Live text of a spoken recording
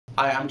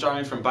Hi, I'm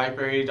Johnny from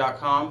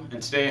BikeBerrycom,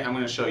 and today I'm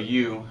going to show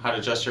you how to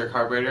adjust your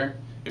carburetor.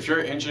 If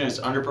your engine is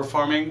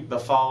underperforming, the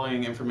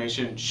following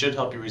information should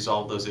help you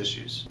resolve those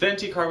issues. The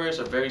NT carburetors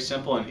are very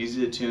simple and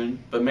easy to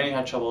tune, but many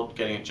have trouble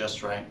getting it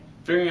just right.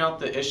 Figuring out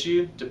the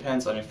issue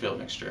depends on your fuel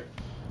mixture.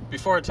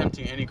 Before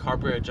attempting any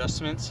carburetor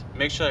adjustments,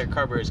 make sure that your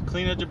carburetor is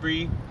clean of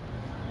debris,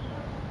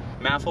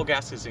 manifold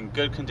gasket is in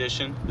good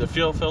condition, the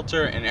fuel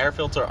filter and air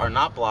filter are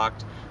not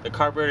blocked, the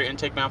carburetor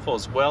intake manifold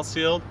is well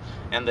sealed,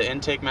 and the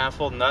intake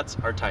manifold nuts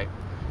are tight.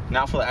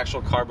 Now for the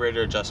actual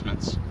carburetor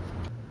adjustments.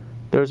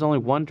 There is only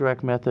one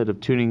direct method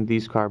of tuning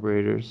these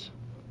carburetors.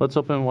 Let's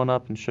open one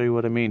up and show you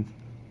what I mean.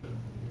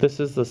 This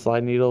is the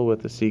slide needle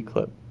with the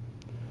C-clip.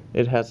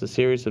 It has a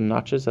series of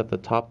notches at the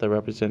top that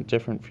represent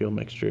different fuel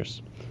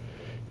mixtures.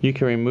 You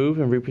can remove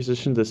and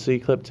reposition the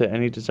C-clip to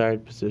any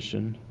desired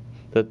position,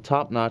 the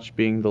top notch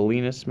being the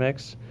leanest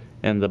mix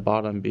and the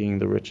bottom being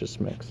the richest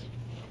mix.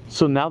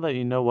 So now that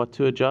you know what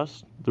to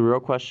adjust, the real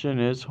question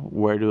is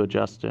where to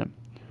adjust it.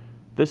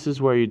 This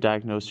is where you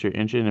diagnose your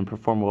engine and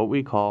perform what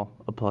we call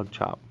a plug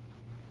chop.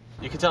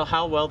 You can tell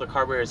how well the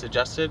carburetor is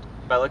adjusted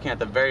by looking at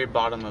the very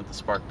bottom of the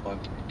spark plug.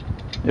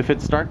 If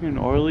it's dark and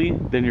oily,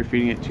 then you're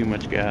feeding it too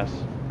much gas.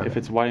 If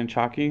it's white and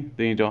chalky,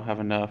 then you don't have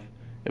enough.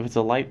 If it's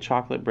a light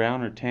chocolate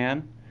brown or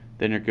tan,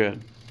 then you're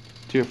good.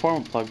 To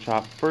perform a plug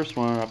chop, first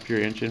warm up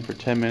your engine for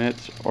 10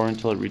 minutes or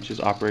until it reaches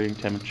operating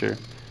temperature.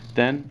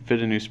 Then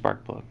fit a new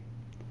spark plug.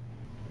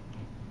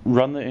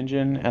 Run the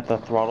engine at the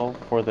throttle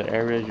for the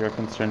area you're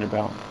concerned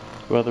about,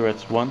 whether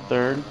it's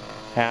 1/3,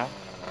 half,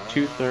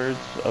 2/3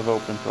 of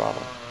open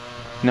throttle.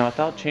 Now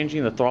without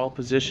changing the throttle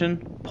position,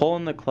 pull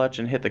in the clutch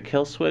and hit the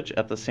kill switch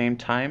at the same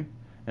time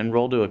and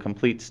roll to a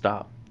complete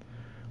stop.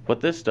 What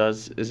this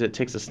does is it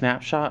takes a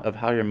snapshot of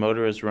how your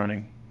motor is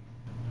running.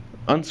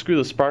 Unscrew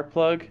the spark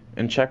plug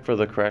and check for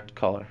the correct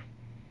color.